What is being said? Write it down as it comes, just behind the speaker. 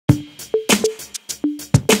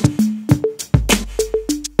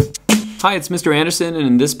Hi, it's Mr. Andersen, and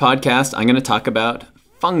in this podcast, I'm going to talk about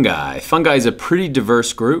fungi. Fungi is a pretty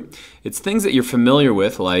diverse group. It's things that you're familiar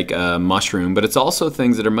with, like a mushroom, but it's also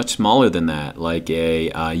things that are much smaller than that, like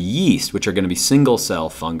a yeast, which are going to be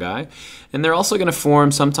single-cell fungi. And they're also going to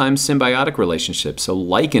form sometimes symbiotic relationships. So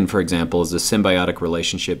lichen, for example, is a symbiotic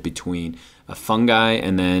relationship between a fungi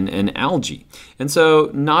and then an algae. And so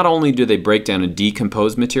not only do they break down and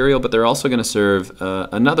decompose material, but they're also going to serve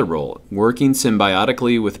another role, working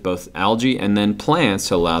symbiotically with both algae and then plants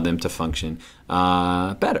to allow them to function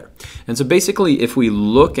better. And so basically, if we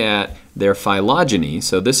look at their phylogeny,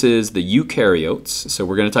 so this is the eukaryotes. So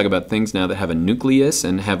we're going to talk about things now that have a nucleus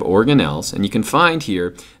and have organelles. And you can find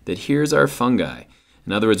here that here's our fungi.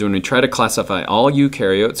 In other words, when we try to classify all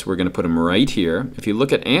eukaryotes, we're going to put them right here. If you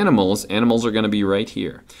look at animals, animals are going to be right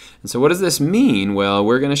here. And so what does this mean? Well,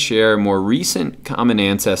 we're going to share more recent common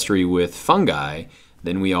ancestry with fungi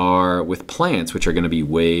than we are with plants, which are going to be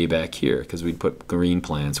way back here, because we'd put green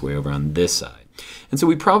plants way over on this side. And so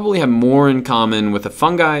we probably have more in common with a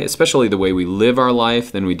fungi, especially the way we live our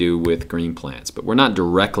life, than we do with green plants. But we're not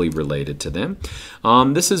directly related to them.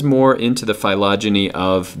 This is more into the phylogeny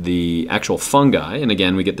of the actual fungi. And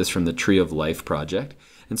again, we get this from the Tree of Life project.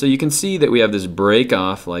 And so you can see that we have this break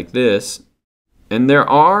off like this. And there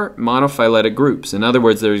are monophyletic groups. In other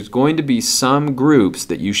words, there's going to be some groups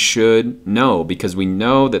that you should know, because we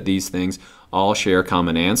know that these things all share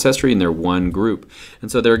common ancestry and they're one group.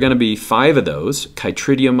 And so there are going to be 5 of those: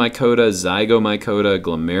 chytridiomycota, zygomycota,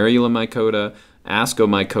 glomeromycota,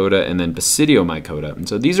 ascomycota, and then basidiomycota. And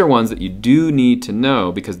so these are ones that you do need to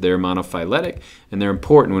know because they're monophyletic and they're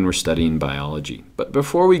important when we're studying biology. But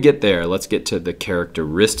before we get there, let's get to the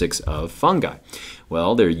characteristics of fungi.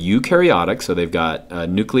 Well, they're eukaryotic, so they've got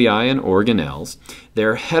nuclei and organelles.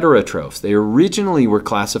 They're heterotrophs. They originally were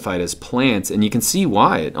classified as plants, and you can see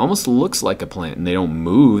why. It almost looks like a plant, and they don't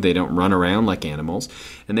move, they don't run around like animals,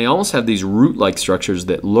 and they almost have these root-like structures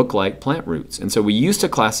that look like plant roots. And so we used to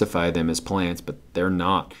classify them as plants, but they're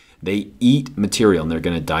not. They eat material, and they're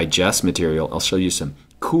going to digest material. I'll show you some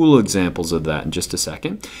cool examples of that in just a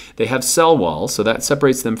second. They have cell walls, so that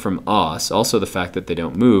separates them from us. Also the fact that they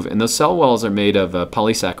don't move. And those cell walls are made of a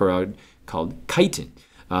polysaccharide called chitin.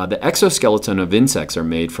 The exoskeleton of insects are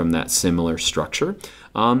made from that similar structure.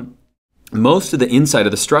 Most of the inside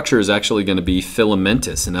of the structure is actually going to be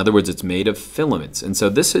filamentous. In other words, it's made of filaments. And so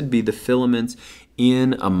this would be the filaments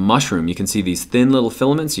in a mushroom. You can see these thin little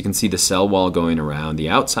filaments. You can see the cell wall going around the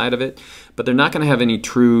outside of it. But they're not going to have any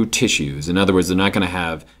true tissues. In other words, they're not going to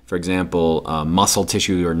have, for example, muscle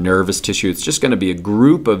tissue or nervous tissue. It's just going to be a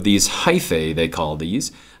group of these hyphae, they call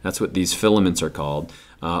these. That's what these filaments are called,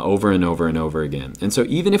 over and over and over again. And so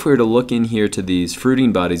even if we were to look in here to these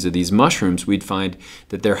fruiting bodies of these mushrooms, we'd find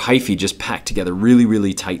that they're hyphae just packed together really,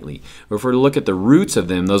 really tightly. Or if we were to look at the roots of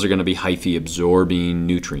them, those are going to be hyphae absorbing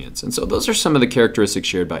nutrients. And so those are some of the characteristics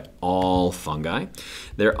shared by all fungi.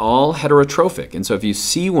 They're all heterotrophic. And so if you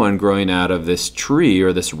see one growing out of this tree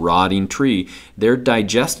or this rotting tree, they're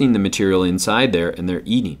digesting the material inside there and they're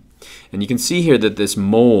eating. And you can see here that this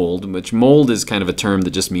mold, which mold is kind of a term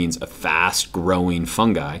that just means a fast-growing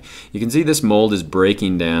fungi. You can see this mold is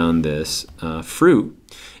breaking down this fruit.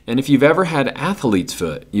 And if you've ever had athlete's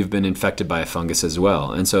foot, you've been infected by a fungus as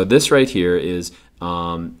well. And so this right here is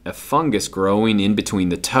a fungus growing in between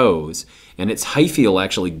the toes, and its hyphae will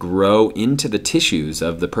actually grow into the tissues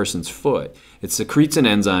of the person's foot. It secretes an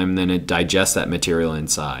enzyme, and then it digests that material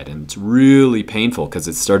inside. And it's really painful because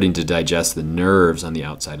it's starting to digest the nerves on the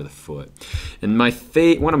outside of the foot. And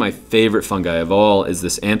one of my favorite fungi of all is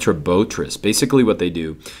this Anthrobotrys. Basically what they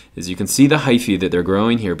do is you can see the hyphae that they're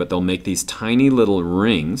growing here, but they'll make these tiny little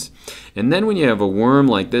rings. And then when you have a worm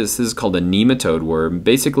like this is called a nematode worm.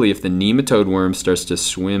 Basically, if the nematode worm starts to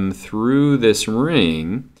swim through this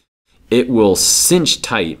ring, it will cinch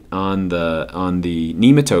tight on the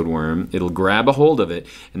nematode worm. It'll grab a hold of it,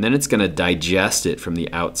 and then it's going to digest it from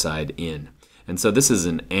the outside in. And so this is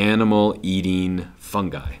an animal-eating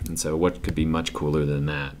fungi. And so what could be much cooler than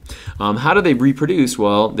that? How do they reproduce?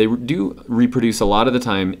 Well, they do reproduce a lot of the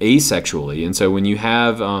time asexually. And so when you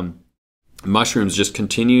have mushrooms just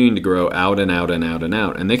continuing to grow out and out and out and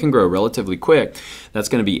out, and they can grow relatively quick, that's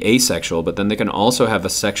going to be asexual, but then they can also have a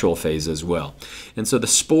sexual phase as well. And so the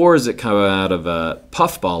spores that come out of a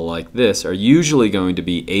puffball like this are usually going to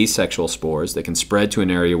be asexual spores. They can spread to an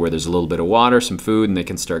area where there's a little bit of water, some food, and they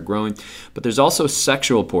can start growing. But there's also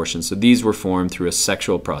sexual portions, so these were formed through a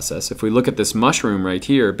sexual process. If we look at this mushroom right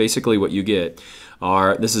here, basically what you get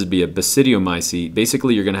this would be a basidiomycete.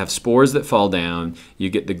 Basically, you're going to have spores that fall down. You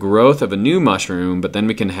get the growth of a new mushroom, but then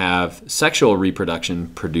we can have sexual reproduction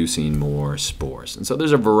producing more spores. And so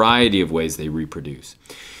there's a variety of ways they reproduce.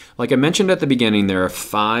 Like I mentioned at the beginning, there are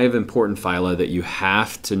 5 important phyla that you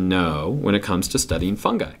have to know when it comes to studying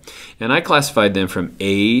fungi. And I classified them from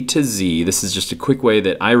A to Z. This is just a quick way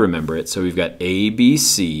that I remember it. So we've got A, B,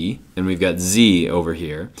 C, and we've got Z over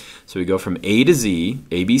here. So we go from A to Z,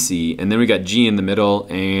 A, B, C, and then we got G in the middle,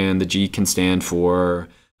 and the G can stand for,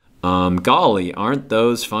 golly, aren't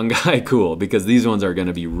those fungi cool? Because these ones are going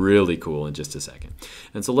to be really cool in just a second.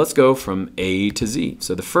 And so let's go from A to Z.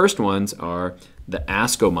 So the first ones are the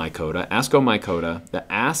ascomycota. Ascomycota, the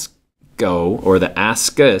asco or the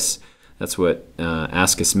ascus, that's what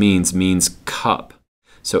ascus means cup.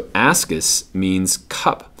 So ascus means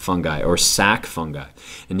cup fungi or sac fungi.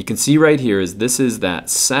 And you can see right here is this is that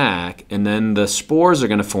sac, and then the spores are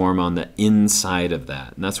going to form on the inside of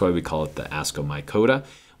that. And that's why we call it the ascomycota.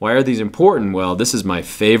 Why are these important? Well, this is my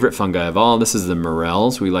favorite fungi of all. This is the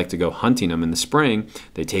morels. We like to go hunting them in the spring.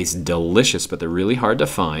 They taste delicious, but they're really hard to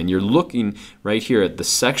find. You're looking right here at the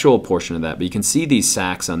sexual portion of that, but you can see these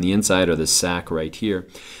sacs on the inside or the sac right here.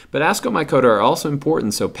 But ascomycota are also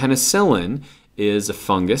important. So penicillin is a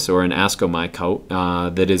fungus or an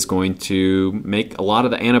ascomycota that is going to make a lot of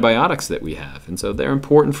the antibiotics that we have. And so they're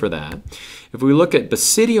important for that. If we look at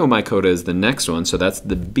basidiomycota is the next one, so that's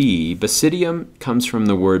the B. Basidium comes from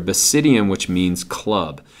the word basidium, which means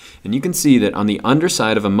club. And you can see that on the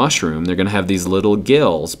underside of a mushroom, they're going to have these little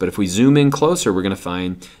gills. But if we zoom in closer, we're going to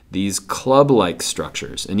find these club-like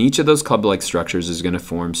structures. And each of those club-like structures is going to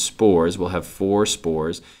form spores. We'll have 4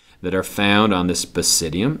 spores that are found on this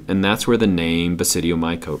basidium, and that's where the name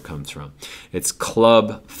basidiomycota comes from. It's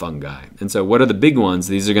club fungi. And so what are the big ones?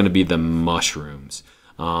 These are going to be the mushrooms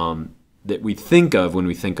that we think of when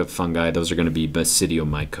we think of fungi. Those are going to be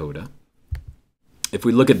basidiomycota. If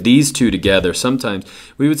we look at these two together, sometimes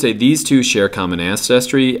we would say these two share common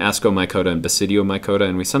ancestry, ascomycota and basidiomycota,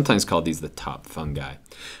 and we sometimes call these the top fungi.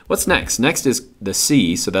 What's next? Next is the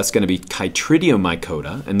C, so that's going to be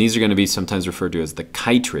chytridiomycota, and these are going to be sometimes referred to as the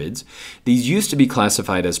chytrids. These used to be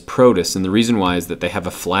classified as protists, and the reason why is that they have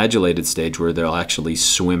a flagellated stage where they'll actually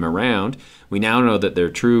swim around. We now know that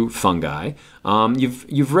they're true fungi.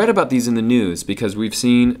 You've read about these in the news because we've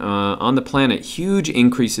seen on the planet huge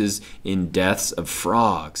increases in deaths of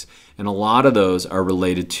frogs, and a lot of those are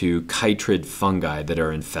related to chytrid fungi that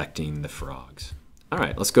are infecting the frogs. All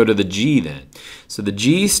right, let's go to the G then. So the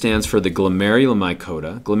G stands for the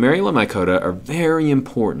glomeromycota. Glomeromycota are very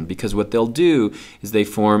important because what they'll do is they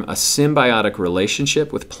form a symbiotic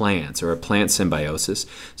relationship with plants, or a plant symbiosis.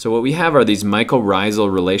 So what we have are these mycorrhizal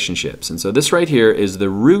relationships. And so this right here is the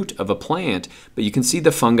root of a plant, but you can see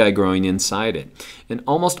the fungi growing inside it. And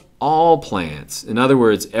almost all plants, in other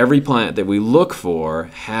words, every plant that we look for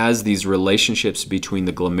has these relationships between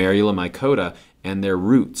the glomeromycota and their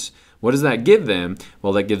roots. What does that give them?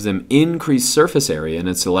 Well, that gives them increased surface area, and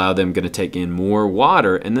it's allowed them to take in more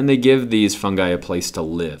water, and then they give these fungi a place to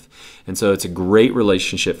live. And so it's a great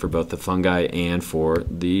relationship for both the fungi and for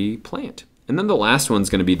the plant. And then the last one's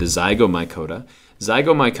going to be the zygomycota.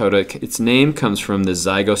 Zygomycota, its name comes from the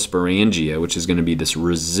zygosporangia, which is going to be this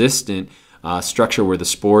resistant structure where the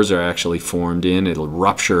spores are actually formed in. It'll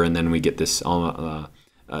rupture, and then we get this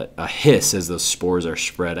a hiss as those spores are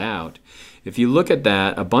spread out. If you look at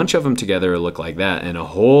that, a bunch of them together look like that, and a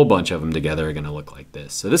whole bunch of them together are going to look like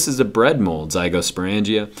this. So this is a bread mold,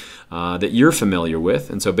 zygosporangia, that you're familiar with.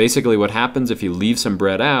 And so basically what happens if you leave some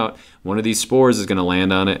bread out, one of these spores is going to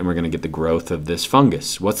land on it, and we're going to get the growth of this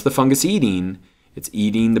fungus. What's the fungus eating? It's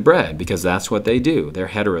eating the bread, because that's what they do. They're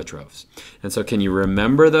heterotrophs. And so can you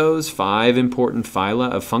remember those 5 important phyla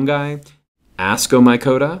of fungi?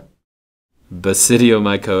 Ascomycota,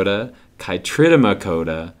 basidiomycota,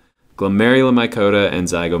 chytridiomycota, glomeromycota, and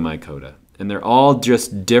zygomycota. And they're all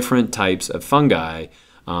just different types of fungi,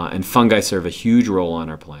 and fungi serve a huge role on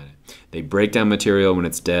our planet. They break down material when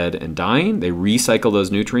it's dead and dying. They recycle those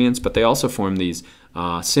nutrients, but they also form these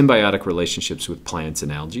symbiotic relationships with plants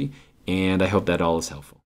and algae. And I hope that all is helpful.